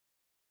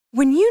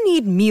When you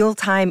need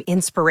mealtime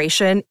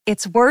inspiration,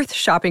 it's worth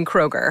shopping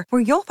Kroger,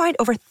 where you'll find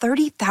over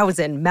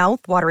 30,000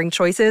 mouth-watering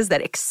choices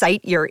that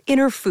excite your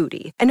inner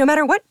foodie. And no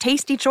matter what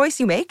tasty choice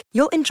you make,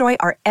 you'll enjoy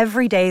our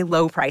everyday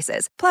low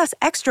prices, plus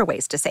extra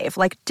ways to save,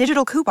 like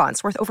digital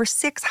coupons worth over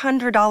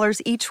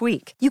 $600 each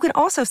week. You can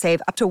also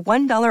save up to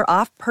 $1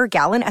 off per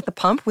gallon at the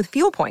pump with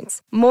fuel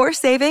points. More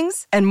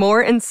savings and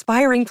more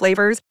inspiring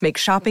flavors make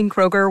shopping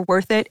Kroger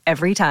worth it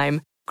every time.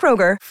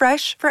 Kroger,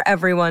 fresh for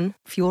everyone.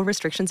 Fuel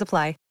restrictions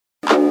apply.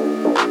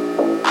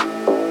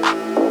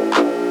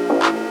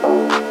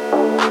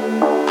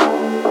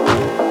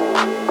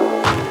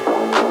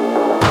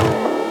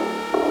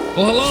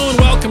 Well, hello and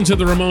welcome to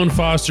the Ramon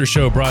Foster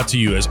Show, brought to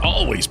you as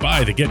always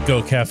by the Get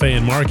Go Cafe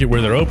and Market,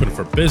 where they're open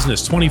for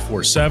business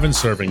 24/7,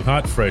 serving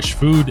hot, fresh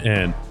food.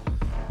 And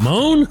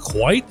Moan,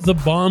 quite the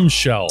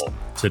bombshell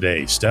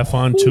today.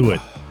 Stephon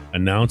Tuitt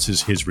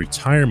announces his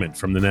retirement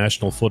from the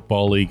National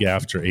Football League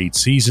after 8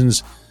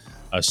 seasons,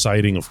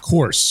 citing, of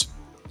course,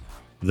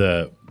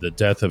 the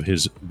death of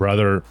his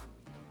brother,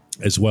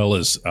 as well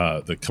as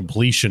the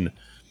completion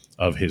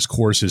of his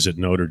courses at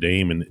Notre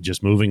Dame, and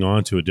just moving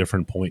on to a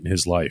different point in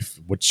his life.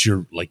 What's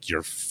your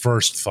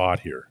first thought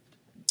here?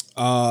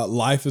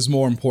 Life is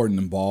more important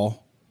than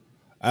ball.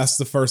 That's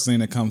the first thing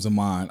that comes to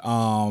mind.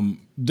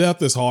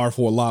 Death is hard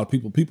for a lot of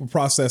people. People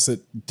process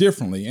it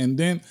differently. And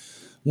then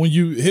when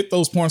you hit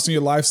those points in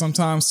your life,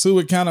 sometimes too,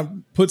 it kind of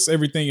puts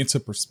everything into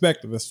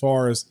perspective as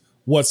far as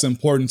what's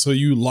important to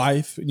you,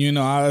 life. You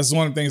know, that's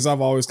one of the things I've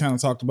always kind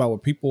of talked about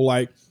with people,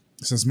 like,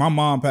 since my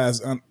mom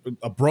passed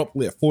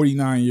abruptly at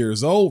 49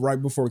 years old,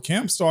 right before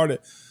camp started,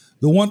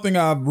 the one thing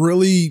I've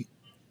really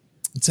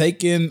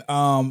taken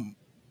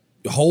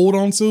hold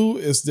on to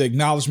is the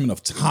acknowledgement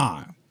of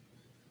time.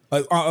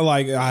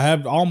 Like I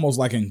have almost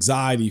like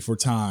anxiety for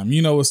time,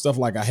 you know, with stuff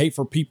like I hate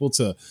for people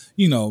to,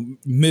 you know,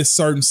 miss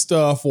certain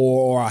stuff,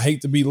 or I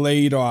hate to be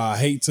late, or I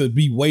hate to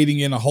be waiting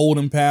in a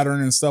holding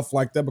pattern and stuff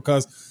like that,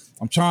 because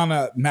I'm trying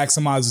to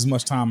maximize as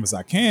much time as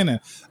I can. And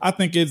I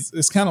think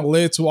it's kind of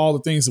led to all the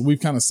things that we've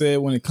kind of said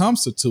when it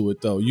comes to Tuitt,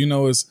 though. You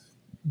know, is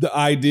the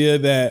idea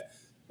that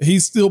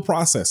he's still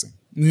processing.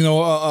 You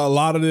know, a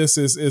lot of this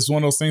is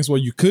one of those things where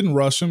you couldn't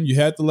rush him. You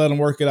had to let him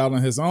work it out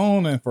on his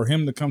own. And for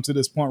him to come to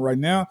this point right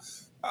now,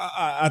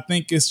 I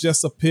think it's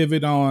just a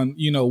pivot on,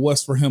 you know,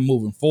 what's for him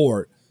moving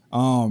forward.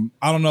 I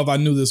don't know if I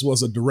knew this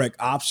was a direct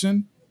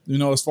option, you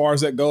know, as far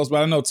as that goes,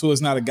 but I know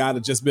Tuitt's not a guy to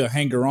just be a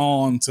hanger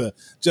on to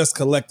just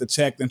collect the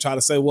check and try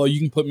to say, well, you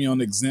can put me on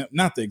the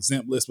not the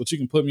exempt list, but you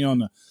can put me on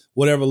the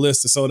whatever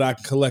list so that I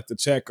can collect the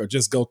check or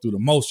just go through the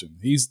motion.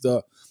 He's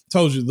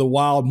told you, the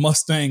wild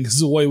Mustang is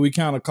the way we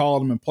kind of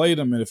called him and played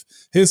him. And if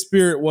his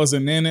spirit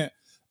wasn't in it,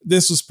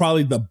 this was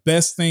probably the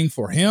best thing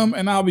for him.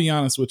 And I'll be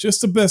honest with you, it's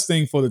the best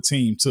thing for the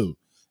team too.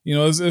 You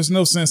know, there's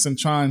no sense in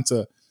trying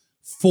to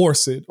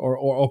force it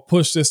or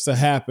push this to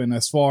happen,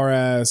 as far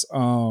as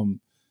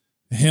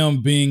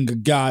him being a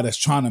guy that's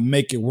trying to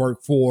make it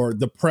work for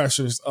the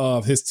pressures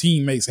of his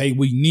teammates. Hey,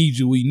 we need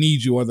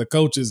you. Or the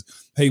coaches,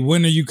 hey,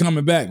 when are you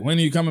coming back?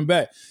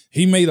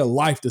 He made a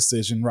life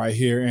decision right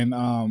here.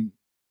 And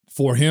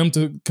for him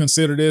to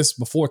consider this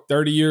before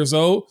 30 years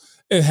old,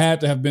 it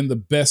had to have been the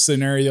best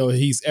scenario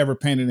he's ever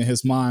painted in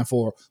his mind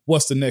for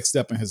what's the next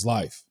step in his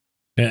life.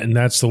 And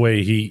that's the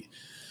way he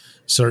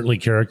certainly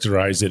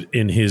characterized it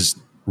in his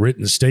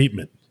written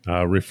statement.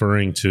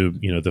 Referring to,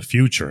 you know, the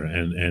future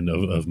and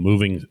of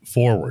moving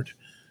forward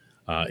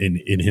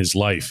in his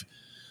life.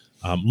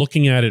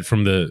 Looking at it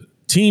from the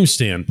team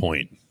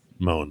standpoint,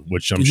 Moan,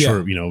 which I'm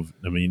sure, you know,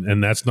 I mean,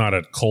 and that's not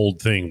a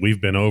cold thing.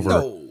 We've been over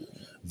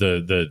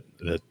the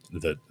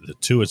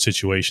Tuitt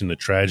situation, the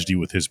tragedy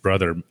with his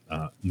brother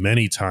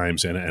many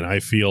times, and I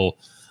feel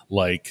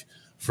like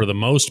for the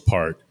most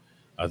part,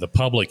 the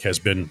public has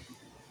been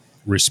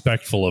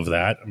respectful of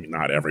that. I mean,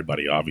 not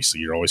everybody, obviously.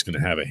 You're always going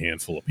to have a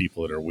handful of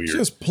people that are weird.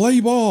 Just play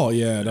ball.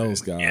 Yeah,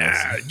 those guys.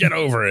 Yeah, get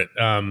over it.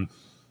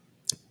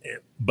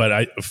 But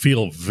I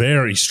feel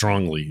very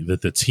strongly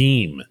that the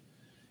team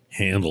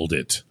handled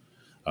it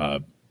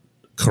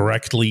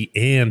correctly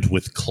and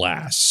with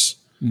class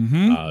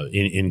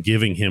in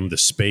giving him the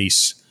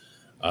space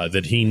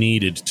that he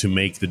needed to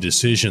make the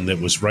decision that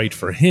was right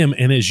for him.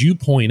 And as you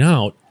point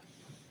out,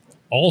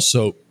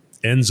 also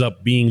ends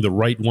up being the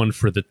right one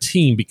for the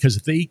team, because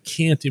they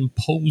can't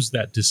impose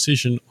that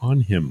decision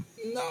on him.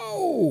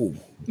 No.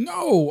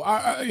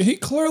 He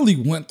clearly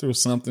went through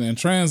something and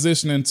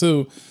transitioned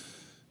into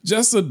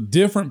just a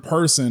different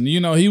person. You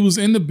know, he was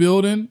in the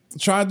building,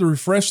 tried to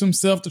refresh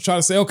himself to try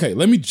to say, okay,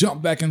 let me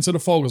jump back into the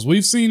focus.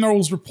 We've seen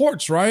those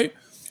reports, right?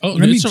 Oh,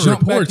 there's some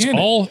reports.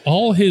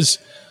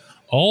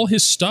 All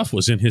his stuff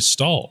was in his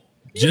stall.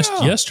 Just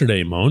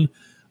yesterday, Moan,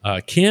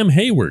 Cam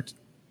Hayward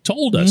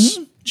told us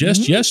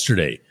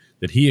yesterday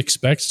that he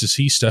expects to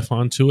see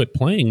Stephon Tuitt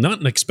playing.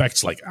 Not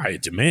expects like I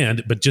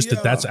demand, but just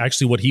that's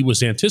actually what he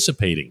was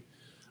anticipating.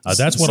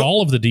 That's what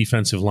all of the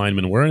defensive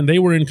linemen were, and they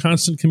were in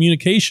constant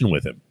communication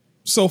with him.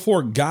 So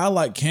for a guy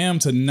like Cam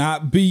to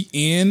not be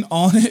in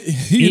on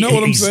it, you know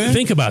what I'm saying?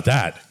 Think about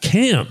that.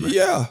 Cam.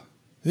 Yeah.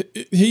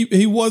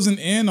 He wasn't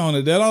in on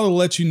it. That ought to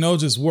let you know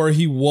just where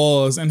he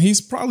was, and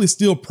he's probably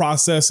still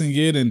processing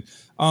it. And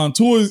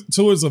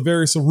Tua is a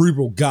very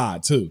cerebral guy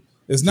too.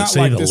 It's not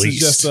like this is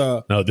just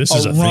a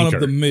run of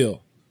the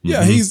mill.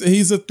 Yeah,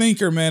 he's a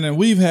thinker, man, and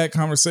we've had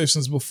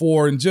conversations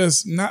before, and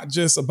just not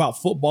just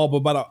about football,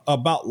 but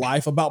about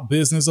life, about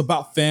business,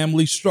 about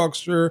family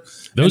structure.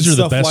 Those are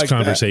the best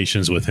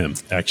conversations with him,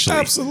 actually.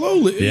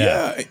 Absolutely,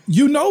 yeah.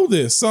 You know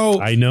this, so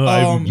I know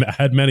I've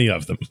had many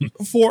of them.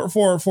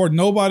 for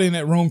nobody in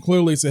that room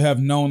clearly to have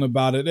known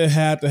about it, it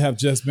had to have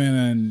just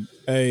been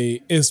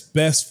it's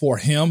best for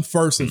him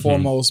first and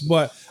foremost,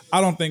 but. I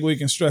don't think we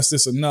can stress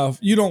this enough.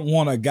 You don't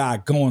want a guy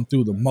going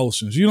through the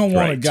motions. You don't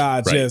want a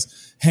guy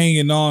just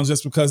hanging on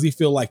just because he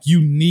feel like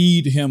you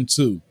need him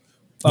to.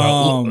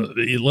 Well,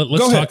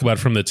 let's talk about it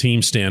from the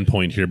team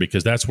standpoint here,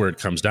 because that's where it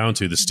comes down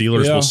to. The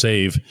Steelers will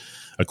save,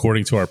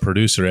 according to our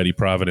producer, Eddie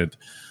Provident,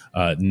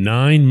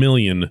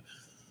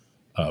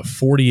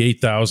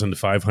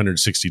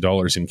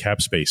 $9,048,560 in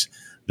cap space.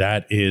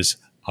 That is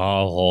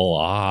a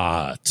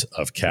lot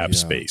of cap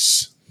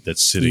space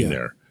that's sitting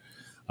there.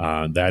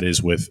 That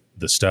is with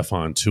the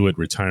Stephon Tuitt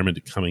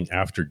retirement coming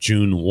after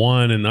June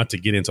 1. And not to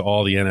get into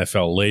all the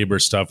NFL labor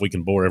stuff, we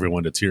can bore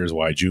everyone to tears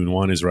why June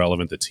 1 is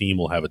relevant. The team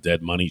will have a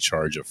dead money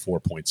charge of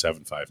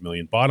 $4.75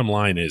 million. Bottom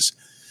line is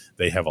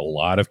they have a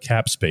lot of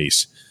cap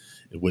space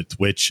with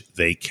which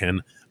they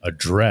can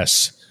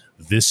address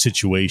this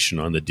situation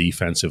on the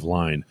defensive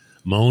line.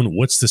 Moan,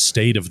 what's the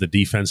state of the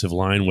defensive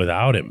line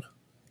without him?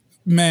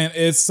 Man,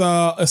 it's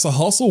a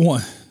hustle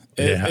one.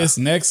 It's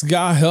next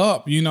guy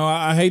up. You know,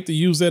 I hate to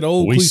use that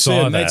old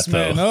cliche, next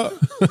man up,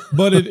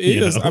 but it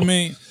is. I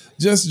mean,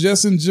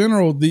 just in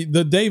general,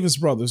 the Davis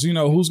brothers, you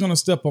know, who's going to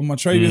step up?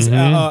 Montravius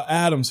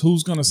Adams,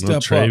 who's going to step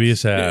up?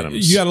 Montravius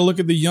Adams. You got to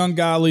look at the young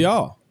guy,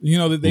 Leal, you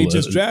know, that they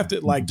just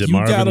drafted. Like, you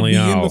got to be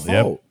in the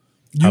fold.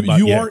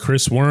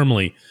 Chris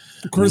Wormley.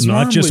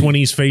 Just when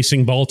he's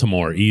facing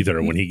Baltimore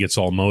either, when he gets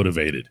all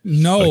motivated.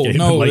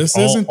 This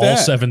isn't that. All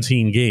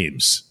 17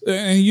 games.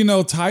 And, you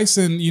know,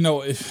 Tyson, you know,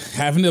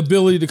 having the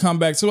ability to come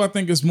back too, I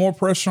think it's more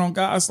pressure on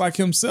guys like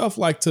himself,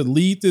 like to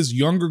lead this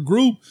younger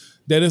group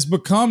that has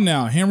become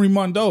now. Henry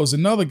Mondeau is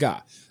another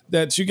guy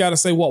that you got to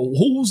say, well,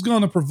 who's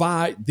going to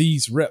provide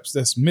these reps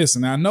that's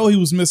missing? Now, I know he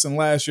was missing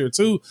last year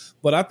too,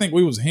 but I think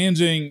we was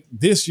hinging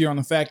this year on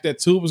the fact that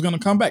Tua was going to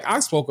come back. I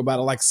spoke about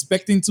it, like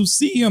expecting to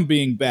see him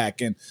being back,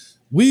 and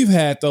we've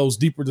had those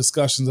deeper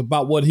discussions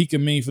about what he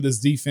can mean for this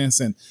defense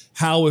and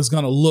how it's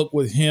going to look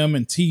with him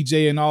and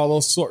TJ and all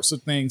those sorts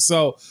of things.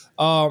 So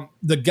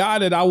the guy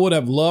that I would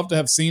have loved to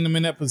have seen him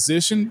in that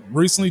position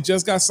recently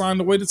just got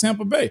signed away to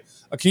Tampa Bay,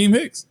 Akeem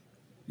Hicks.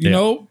 You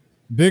know,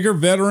 bigger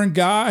veteran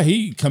guy.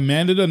 He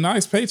commanded a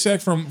nice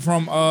paycheck from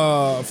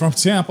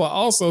Tampa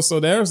also. So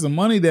there's the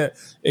money that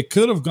it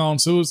could have gone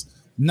to. It's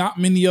not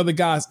many other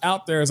guys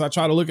out there as I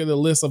try to look at the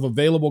list of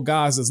available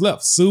guys that's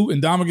left.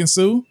 Ndamukong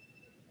Suh.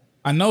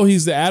 I know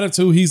he's the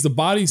attitude, he's the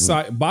body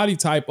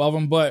type of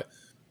him, but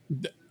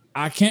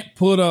I can't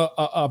put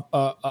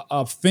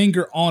a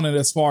finger on it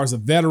as far as a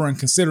veteran,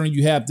 considering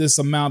you have this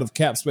amount of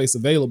cap space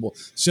available.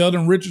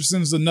 Sheldon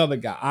Richardson is another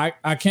guy.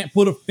 I can't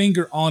put a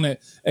finger on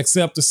it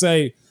except to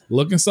say,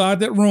 look inside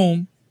that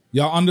room.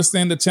 Y'all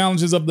understand the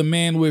challenges of the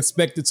man we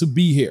expected to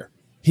be here.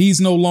 He's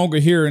no longer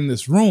here in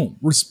this room,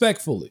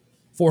 respectfully,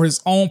 for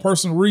his own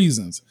personal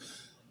reasons.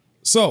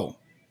 So,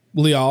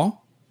 Leal,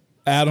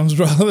 Adams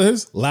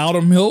brothers,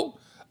 Loudermilk,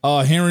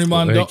 Henry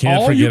Mondeau. You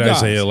can't forget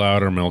Isaiah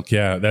Loudermilk.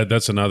 Yeah,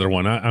 that's another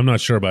one. I'm not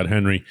sure about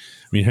Henry.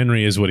 I mean,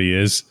 Henry is what he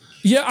is.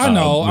 Yeah, I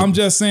know. I'm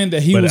just saying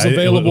that he was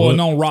available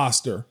and on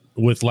roster.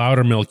 With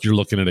Loudermilk, you're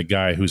looking at a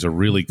guy who's a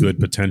really good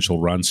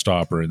potential run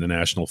stopper in the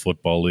National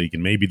Football League,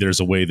 and maybe there's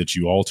a way that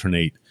you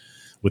alternate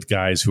with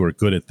guys who are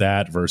good at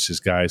that versus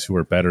guys who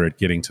are better at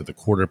getting to the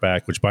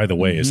quarterback, which, by the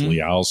way, is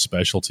Leal's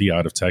specialty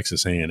out of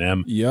Texas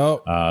A&M. Yep.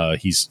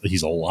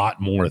 He's a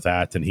lot more of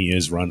that than he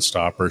is run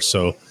stopper.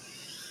 So,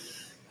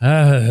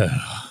 let's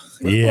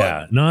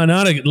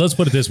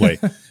put it this way.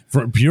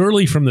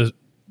 Purely from the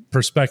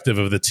perspective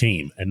of the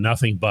team and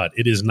nothing but,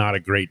 it is not a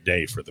great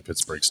day for the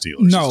Pittsburgh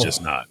Steelers. No, it's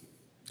just not.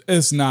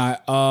 It's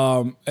not.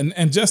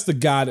 And just the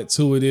guy that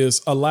to it is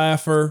a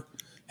laugher.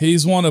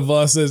 He's one of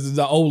us as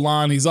the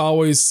O-line. He's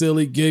always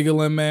silly,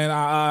 giggling, man.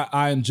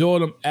 I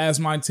enjoyed him as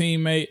my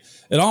teammate.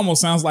 It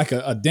almost sounds like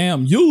a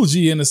damn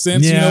eulogy in a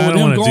sense, with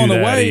him going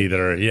away.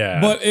 Either.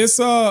 Yeah. But it's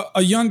a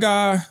young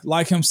guy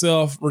like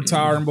himself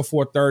retiring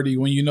before 30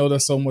 when you know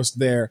there's so much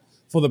there.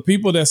 For the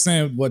people that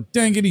saying, well,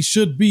 dang it, he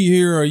should be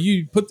here, or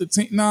you put the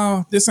team.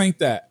 No, this ain't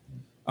that.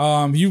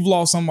 You've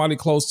lost somebody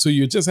close to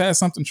you, just had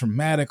something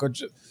traumatic, or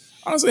just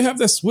honestly have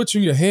that switch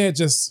in your head.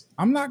 Just,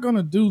 I'm not going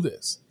to do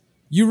this.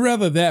 You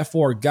rather that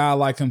for a guy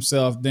like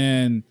himself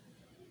than,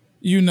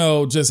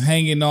 just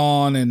hanging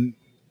on. And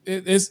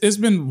it's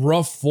been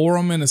rough for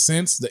him in a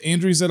sense. The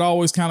injuries that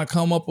always kind of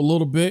come up a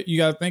little bit. You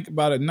got to think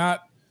about it,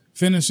 not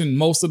finishing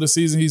most of the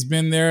season he's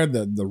been there,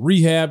 the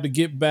rehab to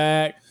get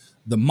back,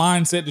 the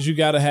mindset that you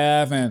got to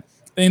have. And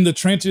in the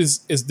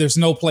trenches, there's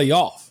no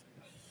playoff.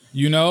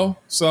 you know?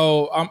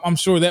 So I'm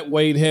sure that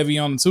weighed heavy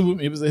on him too.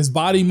 His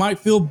body might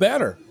feel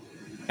better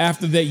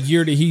after that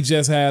year that he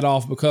just had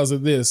off because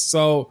of this.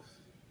 So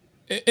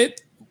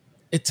it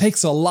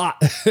takes a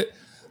lot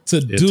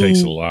to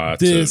do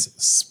this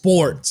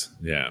sport.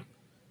 Yeah.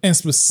 And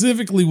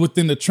specifically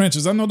within the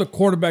trenches. I know the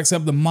quarterbacks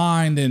have the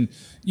mind and,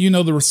 you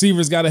know, the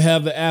receivers got to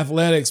have the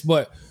athletics,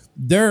 but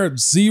there are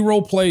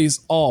 0 plays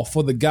off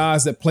for the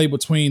guys that play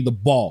between the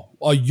ball.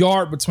 A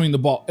yard between the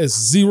ball is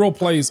 0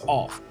 plays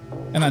off.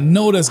 And I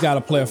know that's got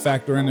to play a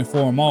factor in it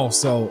for them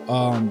also.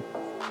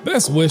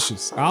 Best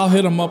wishes. I'll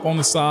hit him up on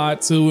the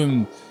side too.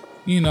 And,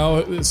 you know,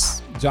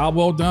 it's job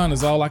well done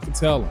is all I can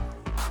tell him.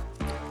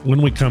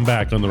 When we come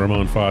back on the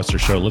Ramon Foster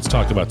Show, let's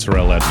talk about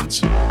Terrell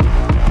Edmunds.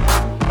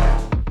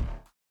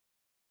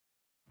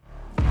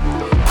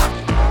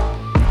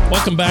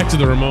 Welcome back to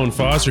the Ramon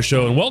Foster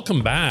Show, and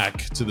welcome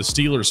back to the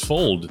Steelers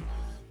fold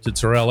to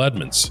Terrell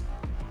Edmunds.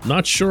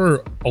 Not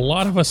sure a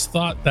lot of us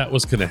thought that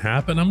was going to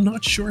happen. I'm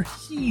not sure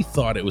he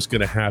thought it was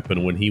going to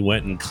happen when he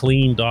went and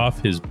cleaned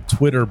off his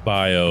Twitter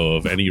bio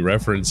of any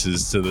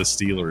references to the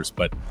Steelers.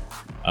 But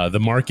the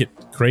market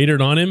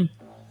cratered on him,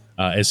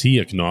 as he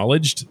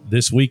acknowledged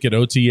this week at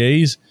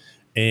OTAs,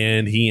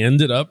 and he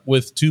ended up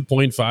with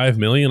 $2.5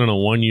 million on a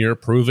 1-year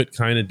prove-it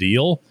kind of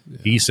deal. Yeah.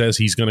 He says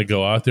he's going to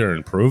go out there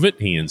and prove it.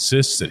 He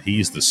insists that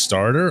he's the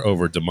starter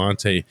over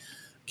DeMonte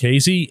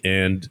Casey,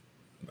 and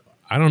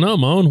I don't know,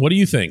 Moan, what do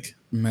you think?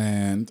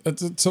 Man,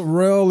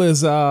 Terrell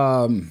is,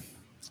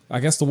 I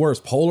guess the word is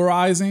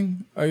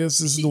polarizing. I guess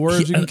this is the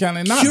word you can kind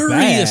of not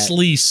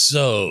curiously bad.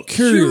 So.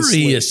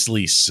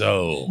 Curiously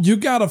so. You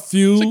got a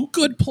few. He's a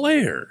good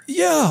player.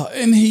 Yeah,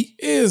 and he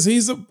is.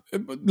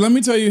 Let me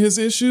tell you his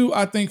issue.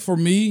 I think for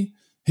me,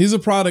 he's a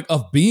product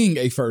of being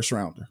a first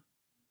rounder.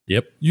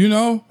 Yep. You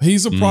know,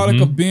 he's a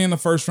product of being a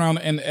first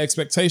rounder and the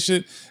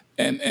expectation.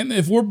 And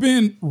if we're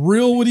being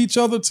real with each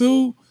other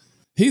too,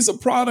 he's a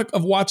product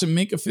of watching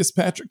Minkah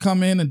Fitzpatrick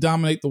come in and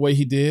dominate the way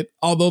he did,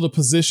 although the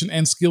position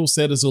and skill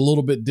set is a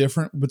little bit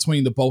different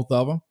between the both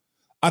of them.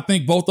 I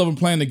think both of them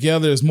playing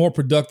together is more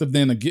productive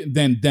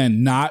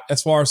than not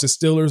as far as the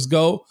Steelers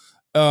go.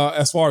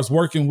 As far as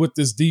working with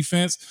this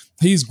defense,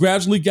 he's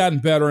gradually gotten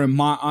better, in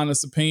my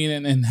honest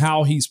opinion, and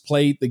how he's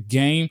played the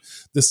game.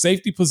 The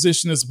safety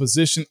position is a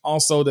position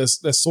also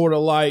that's sort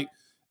of like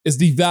is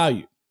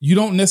devalued. You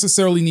don't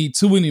necessarily need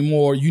 2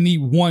 anymore. You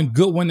need one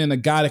good one and a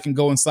guy that can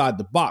go inside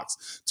the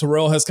box.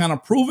 Terrell has kind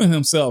of proven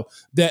himself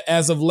that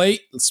as of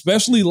late,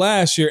 especially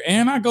last year,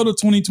 and I go to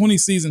 2020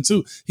 season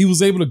too, he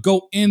was able to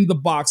go in the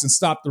box and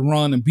stop the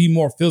run and be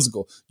more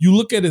physical. You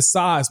look at his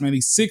size, man,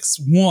 he's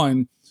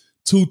 6'1",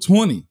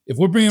 220. If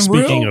we're being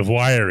real. Speaking of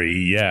wiry,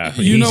 yeah.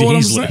 You know what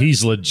I'm saying?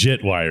 He's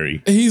legit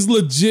wiry. He's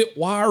legit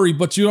wiry,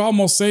 but you'd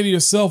almost say to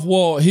yourself,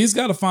 well, he's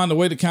got to find a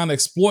way to kind of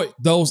exploit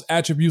those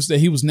attributes that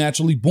he was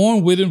naturally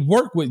born with and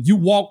work with. You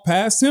walk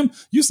past him,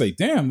 you say,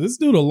 damn, this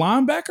dude a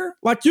linebacker?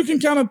 Like you can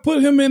kind of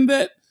put him in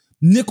that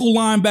nickel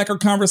linebacker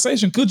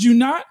conversation. Could you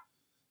not?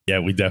 Yeah,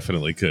 we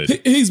definitely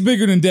could. He's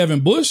bigger than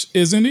Devin Bush,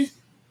 isn't he?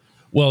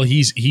 Well,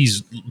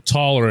 he's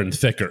taller and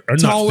thicker, or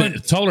taller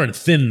and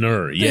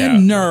thinner. Yeah,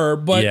 thinner.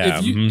 But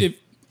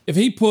if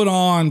he put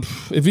on,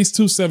 if he's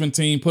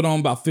 217, put on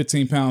about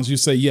 15 pounds, you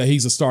say, yeah,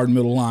 he's a starting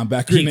middle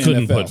linebacker. He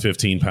couldn't put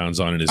 15 pounds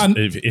on it.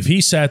 If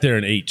he sat there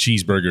and ate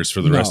cheeseburgers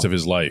for the rest of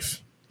his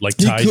life, like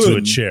tied to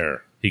a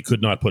chair, he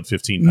could not put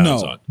 15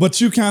 pounds on.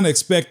 But you kind of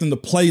expect him to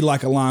play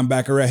like a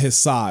linebacker at his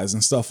size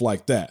and stuff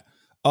like that.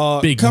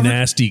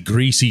 Nasty,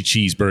 greasy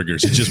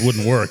cheeseburgers. It just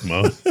wouldn't work,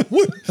 Mo.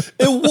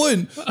 It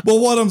wouldn't. But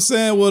what I'm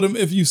saying with him,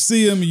 if you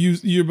see him,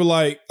 you'd be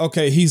like,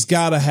 okay, he's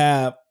got to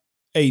have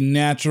a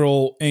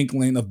natural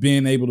inkling of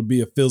being able to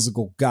be a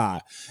physical guy.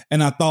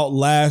 And I thought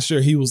last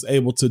year he was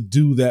able to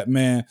do that,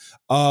 man.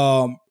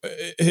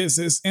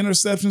 His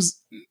interceptions,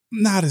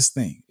 not his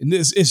thing.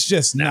 It's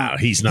just not.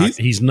 He's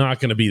not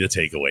going to be the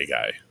takeaway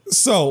guy.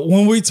 So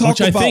when we talk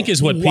about, which I think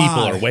is what people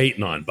are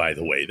waiting on, by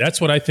the way.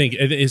 That's what I think.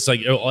 It's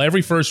like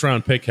every first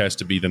round pick has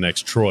to be the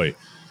next Troy.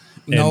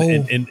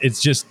 And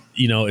it's just,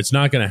 it's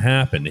not going to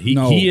happen.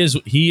 He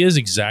is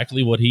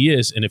exactly what he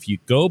is. And if you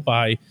go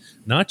by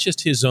not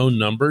just his own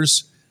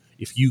numbers,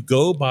 if you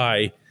go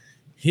by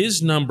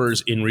his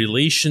numbers in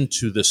relation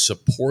to the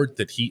support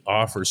that he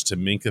offers to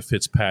Minkah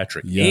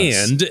Fitzpatrick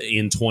and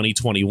in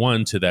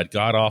 2021 to that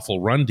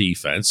god-awful run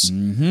defense,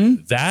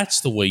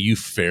 that's the way you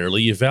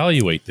fairly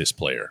evaluate this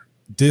player.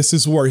 This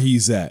is where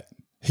he's at.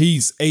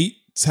 He's 8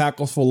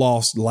 tackles for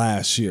loss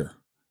last year.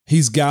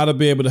 He's got to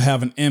be able to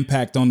have an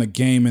impact on the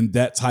game in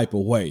that type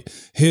of way.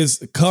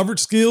 His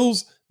coverage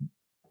skills,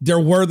 they're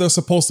where they're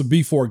supposed to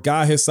be for a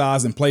guy his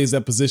size and plays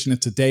that position in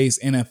today's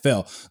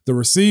NFL. The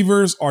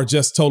receivers are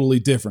just totally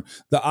different.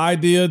 The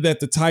idea that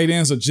the tight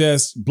ends are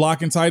just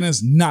blocking tight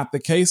ends, not the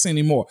case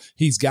anymore.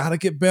 He's got to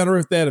get better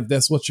at that if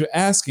that's what you're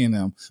asking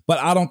him. But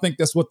I don't think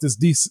that's what this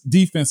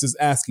defense is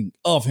asking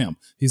of him.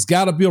 He's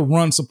got to be a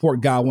run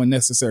support guy when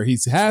necessary. He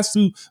has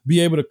to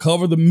be able to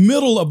cover the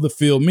middle of the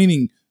field,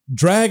 meaning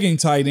dragging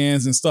tight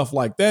ends and stuff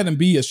like that and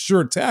be a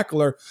sure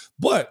tackler.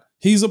 But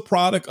He's a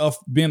product of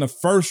being a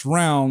first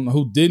rounder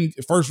who didn't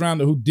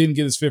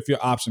get his fifth year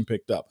option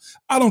picked up.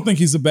 I don't think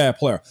he's a bad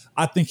player.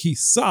 I think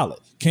he's solid.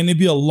 Can he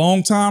be a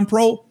long-time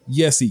pro?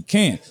 Yes, he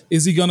can.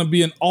 Is he going to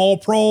be an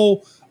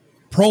all-pro,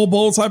 Pro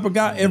Bowl type of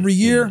guy every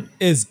year?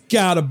 It's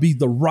got to be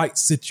the right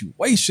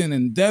situation.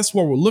 And that's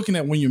what we're looking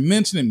at when you're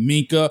mentioning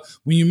Minka,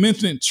 when you're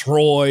mentioning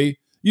Troy.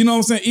 You know what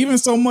I'm saying? Even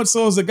so much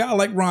so as a guy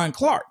like Ryan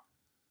Clark.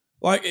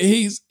 Like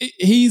he's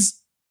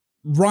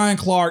Ryan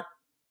Clark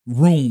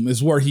room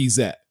is where he's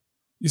at.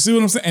 You see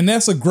what I'm saying? And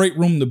that's a great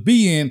room to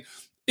be in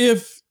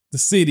if the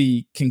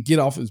city can get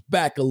off his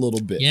back a little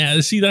bit. Yeah,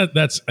 see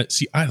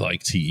I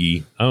like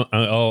TE.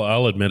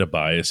 I'll admit a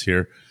bias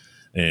here,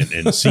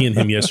 and seeing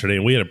him yesterday,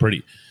 and we had a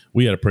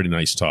pretty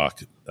nice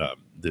talk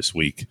this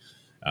week.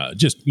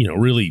 Just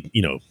really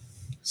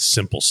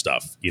simple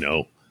stuff.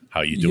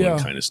 How you doing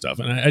kind of stuff,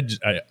 and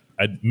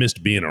I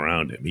missed being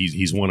around him.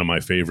 He's one of my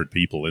favorite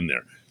people in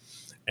there,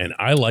 and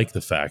I like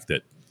the fact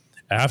that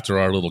after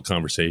our little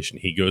conversation,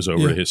 he goes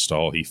over to his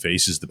stall, he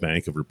faces the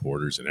bank of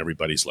reporters, and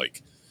everybody's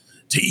like,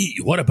 T,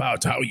 what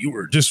about how you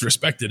were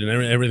disrespected and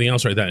everything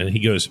else like that? And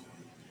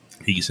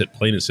he said,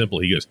 plain and simple,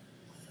 he goes,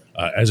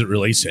 as it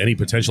relates to any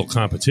potential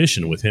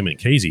competition with him and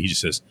Casey, he just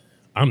says,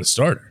 I'm the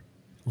starter.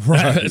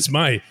 Right.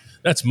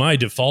 That's my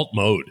default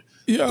mode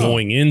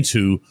going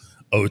into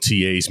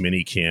OTAs,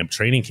 mini camp,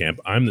 training camp.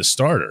 I'm the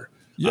starter.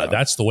 Yeah.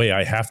 That's the way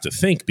I have to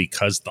think,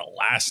 because the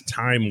last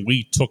time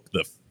we took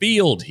the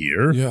field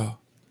here,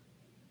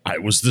 I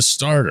was the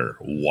starter.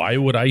 Why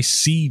would I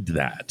cede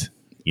that?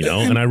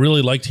 And I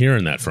really liked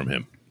hearing that from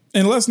him.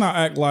 And let's not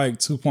act like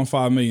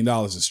 $2.5 million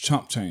is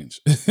chump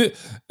change.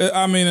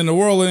 I mean, in the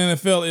world of the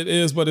NFL, it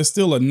is, but it's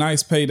still a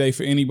nice payday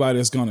for anybody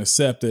that's going to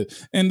accept it.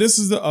 And this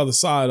is the other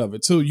side of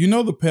it, too.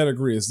 The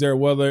pedigree is there,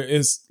 whether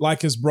it's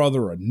like his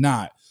brother or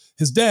not.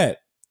 His dad,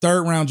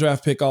 3rd round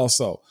draft pick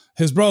also.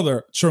 His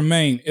brother,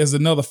 Tremaine, is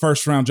another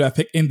 1st round draft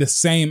pick in the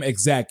same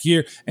exact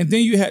year. And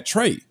then you had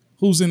Trey,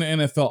 who's in the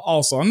NFL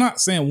also. I'm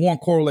not saying one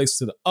correlates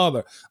to the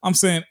other. I'm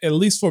saying at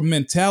least for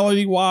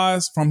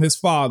mentality-wise from his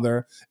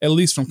father, at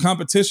least from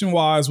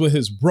competition-wise with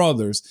his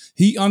brothers,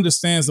 he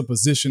understands the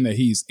position that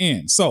he's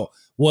in. So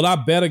will I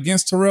bet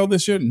against Terrell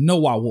this year?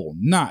 No, I will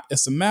not.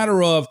 It's a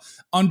matter of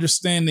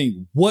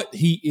understanding what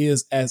he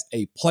is as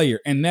a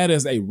player, and that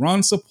is a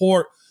run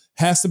support,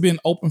 has to be an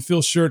open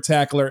field sure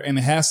tackler, and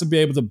it has to be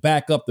able to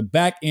back up the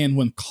back end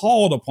when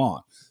called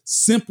upon.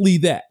 Simply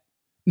that.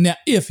 Now,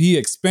 if he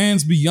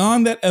expands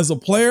beyond that as a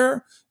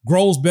player,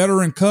 grows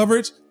better in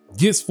coverage,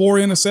 gets 4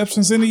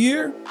 interceptions in a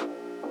year,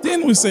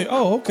 then we say,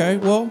 oh, okay,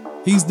 well,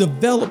 he's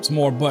developed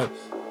more, but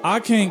I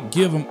can't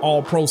give him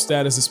all pro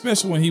status,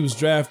 especially when he was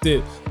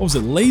drafted,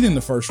 late in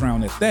the 1st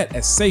round at that,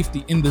 as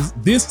safety in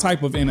this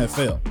type of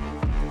NFL.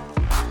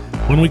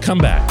 When we come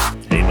back,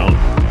 hey, Mo.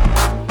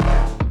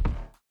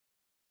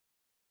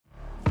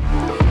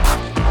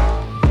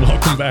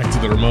 Welcome back to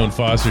the Ramon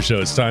Foster Show.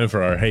 It's time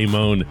for our Hey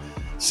Moan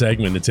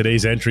segment, and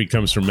today's entry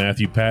comes from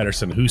Matthew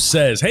Patterson, who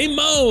says, hey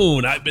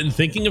Moan, I've been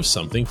thinking of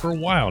something for a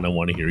while and I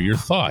want to hear your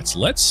thoughts.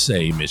 Let's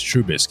say Mitch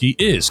Trubisky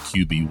is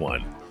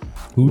QB1.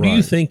 Who do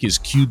you think is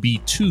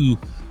QB2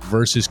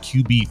 versus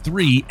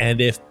QB3? And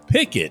if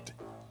Pickett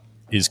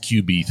is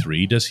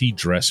QB3, does he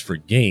dress for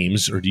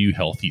games, or do you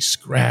healthy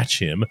scratch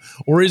him?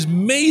 Or is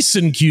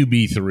Mason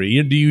QB3,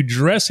 and do you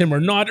dress him or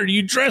not, or do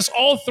you dress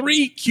all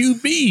 3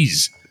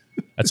 QBs?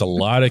 That's a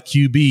lot of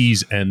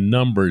QBs and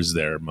numbers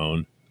there,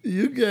 Moan.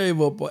 You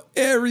gave up on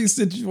every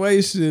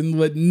situation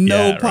with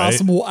no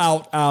possible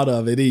out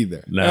of it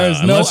either. There's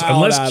unless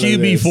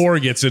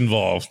QB4 gets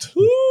involved.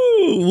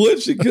 Ooh,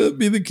 which it could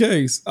be the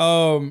case.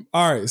 All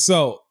right.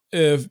 So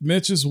if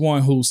Mitch is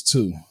 1, who's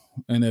 2?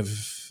 And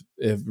if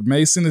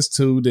Mason is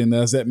 2, then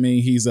does that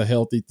mean he's a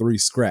healthy 3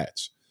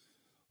 scratch?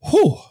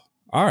 Whew.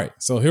 All right.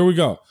 So here we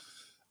go.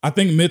 I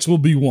think Mitch will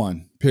be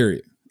 1,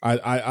 period.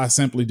 I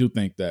simply do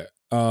think that.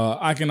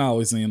 I can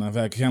always lean on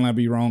that. Can I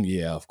be wrong?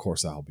 Yeah, of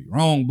course I'll be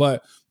wrong.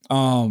 But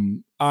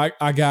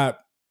I got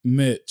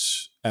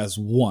Mitch as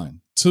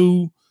 1.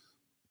 2,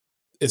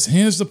 it's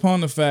hinged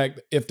upon the fact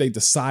if they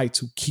decide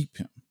to keep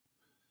him.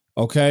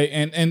 Okay.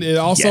 And it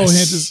also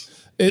hinges.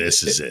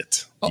 This is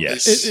it.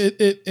 Yes.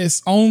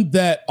 It's on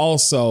that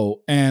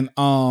also. And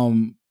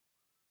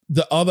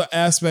the other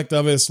aspect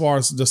of it, as far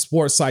as the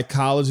sports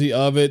psychology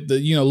of it,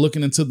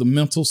 looking into the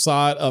mental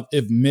side of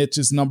if Mitch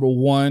is number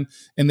 1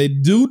 and they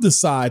do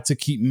decide to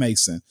keep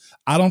Mason,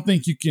 I don't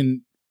think you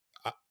can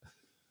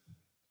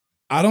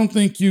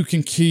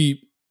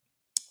keep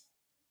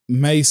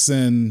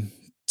Mason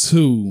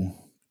 2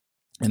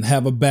 and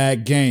have a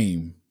bad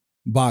game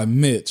by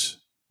Mitch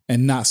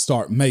and not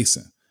start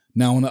Mason.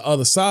 Now, on the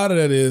other side of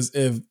that is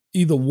if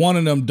either one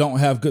of them don't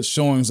have good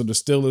showings, or the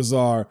Steelers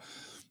are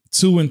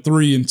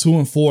 2-3 and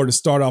 2-4 to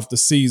start off the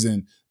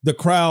season, the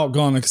crowd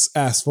gonna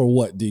ask for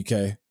what,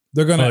 DK?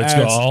 They're gonna ask.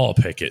 I'll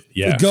pick it.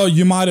 Yeah,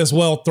 you might as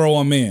well throw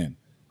them in.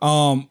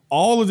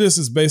 All of this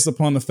is based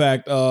upon the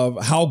fact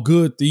of how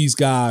good these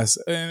guys,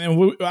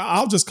 and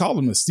I'll just call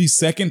them this, these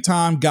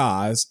second-time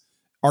guys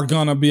are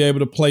going to be able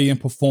to play and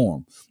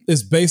perform.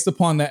 It's based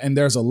upon that. And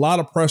there's a lot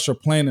of pressure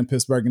playing in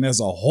Pittsburgh. And there's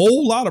a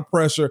whole lot of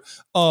pressure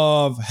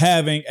of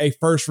having a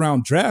first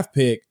round draft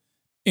pick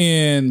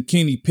in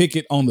Kenny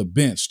Pickett on the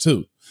bench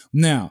too.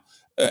 Now,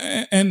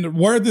 and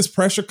where this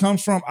pressure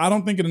comes from, I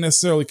don't think it'll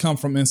necessarily come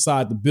from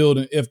inside the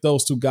building if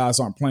those two guys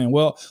aren't playing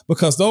well,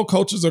 because those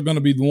coaches are going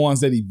to be the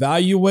ones that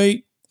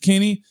evaluate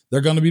Kenny.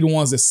 They're going to be the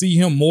ones that see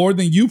him more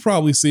than you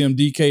probably see him,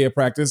 DK, at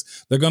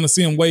practice. They're going to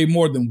see him way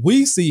more than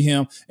we see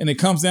him. And it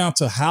comes down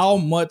to how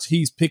much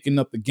he's picking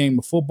up the game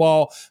of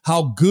football.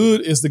 How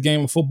good is the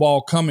game of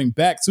football coming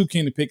back to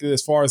Kenny Pickett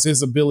as far as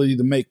his ability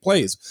to make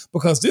plays?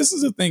 Because this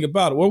is the thing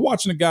about it. We're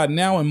watching a guy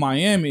now in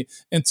Miami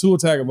and Tua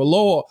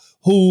Tagovailoa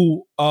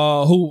who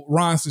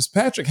Ryan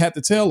Fitzpatrick had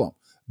to tell him,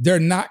 they're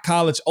not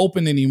college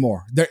open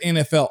anymore. They're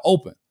NFL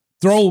open.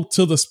 Throw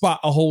to the spot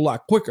a whole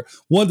lot quicker.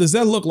 What does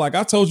that look like?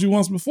 I told you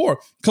once before,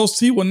 Coach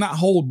T will not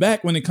hold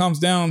back when it comes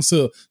down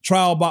to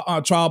trial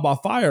by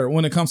fire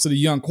when it comes to the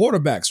young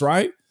quarterbacks,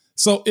 right?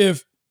 So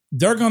if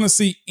they're going to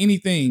see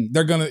anything,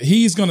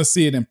 he's going to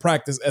see it in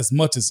practice as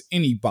much as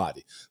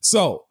anybody.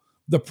 So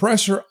the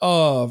pressure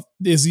of,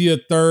 is he a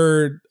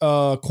third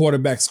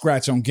quarterback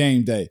scratch on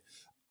game day?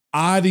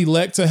 I'd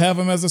elect to have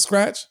him as a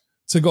scratch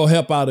to go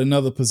help out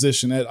another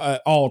position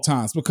at all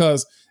times,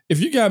 because if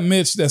you got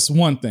Mitch, that's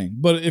one thing.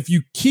 But if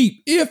you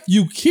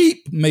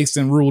keep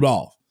Mason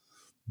Rudolph,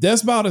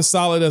 that's about as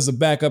solid as a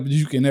backup as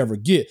you can ever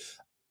get.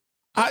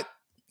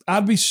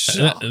 I'd be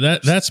shocked.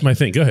 That's my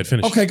thing. Go ahead,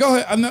 finish. Okay, go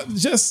ahead.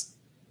 Just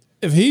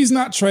if he's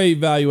not trade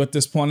value at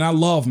this point, and I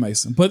love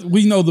Mason, but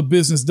we know the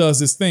business does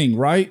this thing,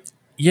 right?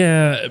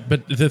 Yeah,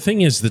 but the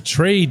thing is, the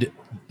trade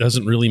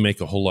doesn't really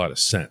make a whole lot of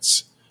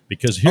sense.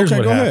 Because here's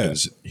what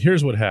happens.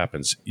 Here's what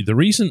happens. The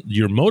reason,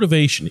 your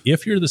motivation,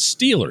 if you're the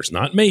Steelers,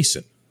 not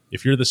Mason,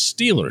 if you're the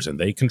Steelers and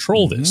they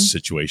control this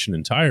situation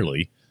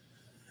entirely,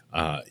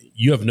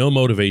 you have no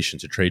motivation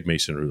to trade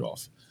Mason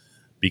Rudolph,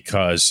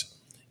 because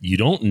you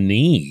don't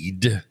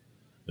need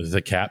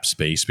the cap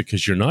space,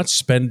 because you're not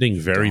spending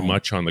very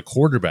much on the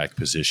quarterback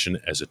position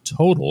as a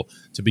total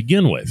to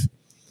begin with.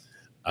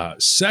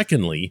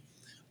 Secondly,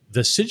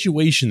 the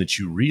situation that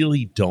you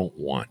really don't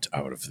want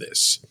out of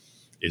this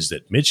is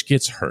that Mitch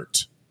gets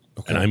hurt,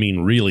 and I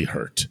mean really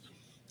hurt,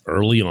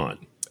 early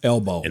on.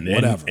 Elbow, and then,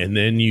 whatever. And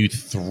then you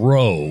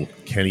throw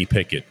Kenny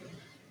Pickett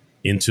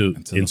into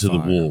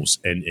the Wolves,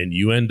 and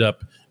you end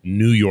up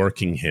New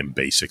Yorking him,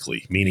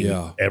 basically,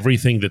 meaning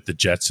everything that the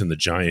Jets and the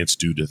Giants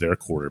do to their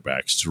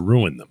quarterbacks to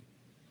ruin them.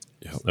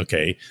 Yep.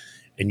 Okay?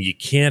 And you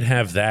can't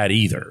have that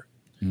either.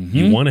 Mm-hmm.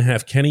 You want to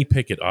have Kenny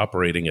Pickett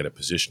operating at a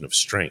position of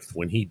strength.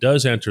 When he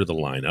does enter the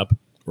lineup,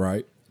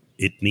 right,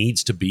 it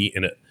needs to be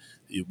in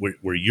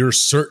where you're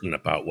certain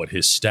about what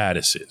his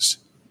status is.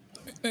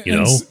 You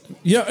know?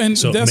 Yeah, and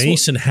so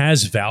Mason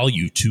has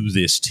value to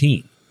this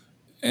team.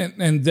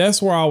 And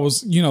that's where I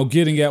was,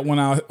 getting at when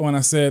I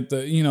said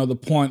the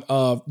point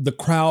of the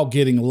crowd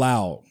getting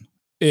loud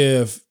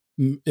if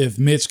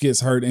Mitch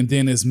gets hurt, and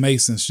then it's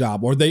Mason's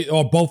job, or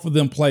both of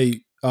them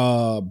play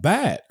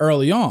bad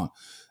early on.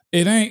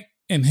 It ain't.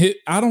 And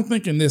I don't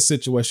think in this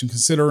situation,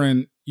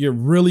 considering you're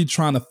really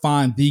trying to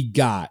find the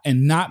guy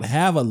and not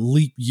have a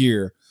leap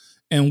year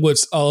in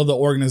which other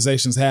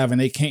organizations have, and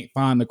they can't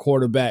find the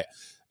quarterback.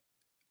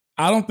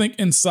 I don't think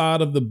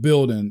inside of the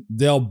building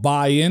they'll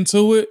buy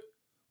into it.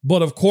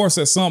 But of course,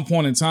 at some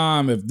point in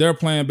time, if they're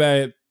playing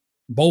bad,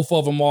 both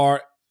of them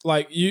are,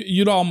 like,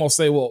 you'd almost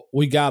say, well,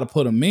 we got to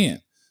put them in.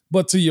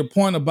 But to your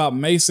point about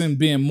Mason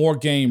being more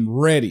game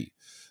ready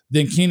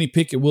than Kenny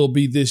Pickett will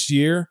be this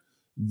year,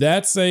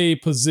 that's a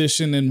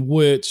position in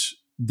which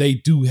they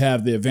do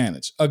have the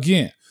advantage.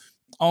 Again,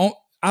 I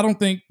don't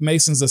think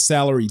Mason's a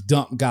salary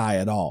dump guy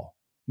at all.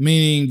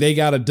 Meaning they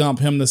got to dump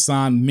him to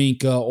sign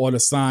Minka or to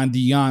sign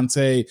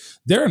Deontay.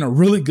 They're in a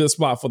really good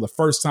spot for the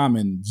first time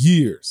in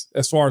years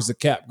as far as the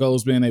cap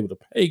goes, being able to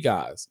pay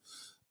guys.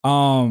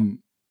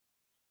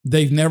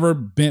 They've never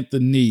bent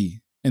the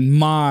knee in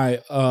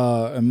my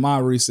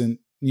recent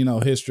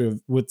history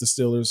with the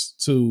Steelers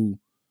to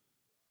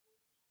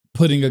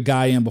putting a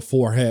guy in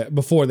before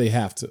they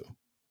have to.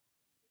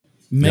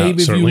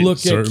 Maybe if you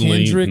look at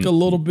Kendrick a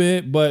little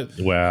bit, but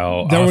there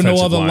were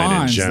no other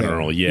lines in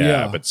general.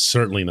 But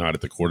certainly not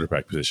at the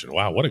quarterback position.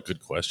 Wow, what a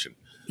good question.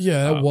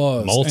 Yeah, it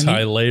was.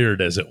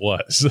 Multi-layered as it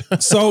was.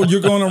 So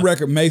you're going on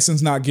record,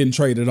 Mason's not getting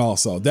traded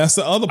also. That's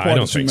the other part. I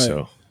don't think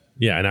so.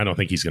 Yeah, and I don't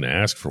think he's going to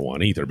ask for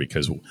one either,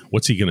 because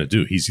what's he going to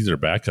do? He's either a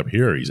backup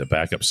here or he's a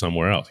backup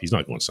somewhere else. He's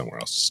not going somewhere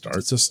else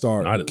to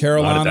start.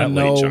 Carolina,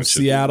 no.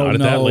 Seattle, no.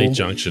 Not at that late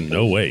junction.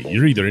 No way.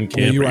 You're either in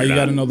camp or you're right. You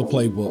got to know the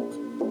playbook.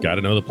 Got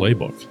to know the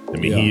playbook. I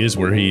mean, he is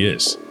where he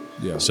is.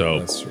 Yeah. So,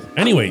 that's true.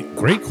 Anyway,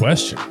 great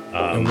question.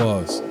 It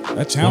was. That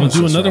Want challenge. to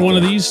do another one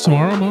of these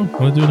tomorrow, Mo?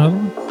 Want to do another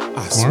one?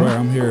 I swear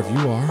I'm here if you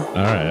are. All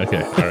right.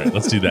 Okay. All right.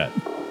 Let's do that.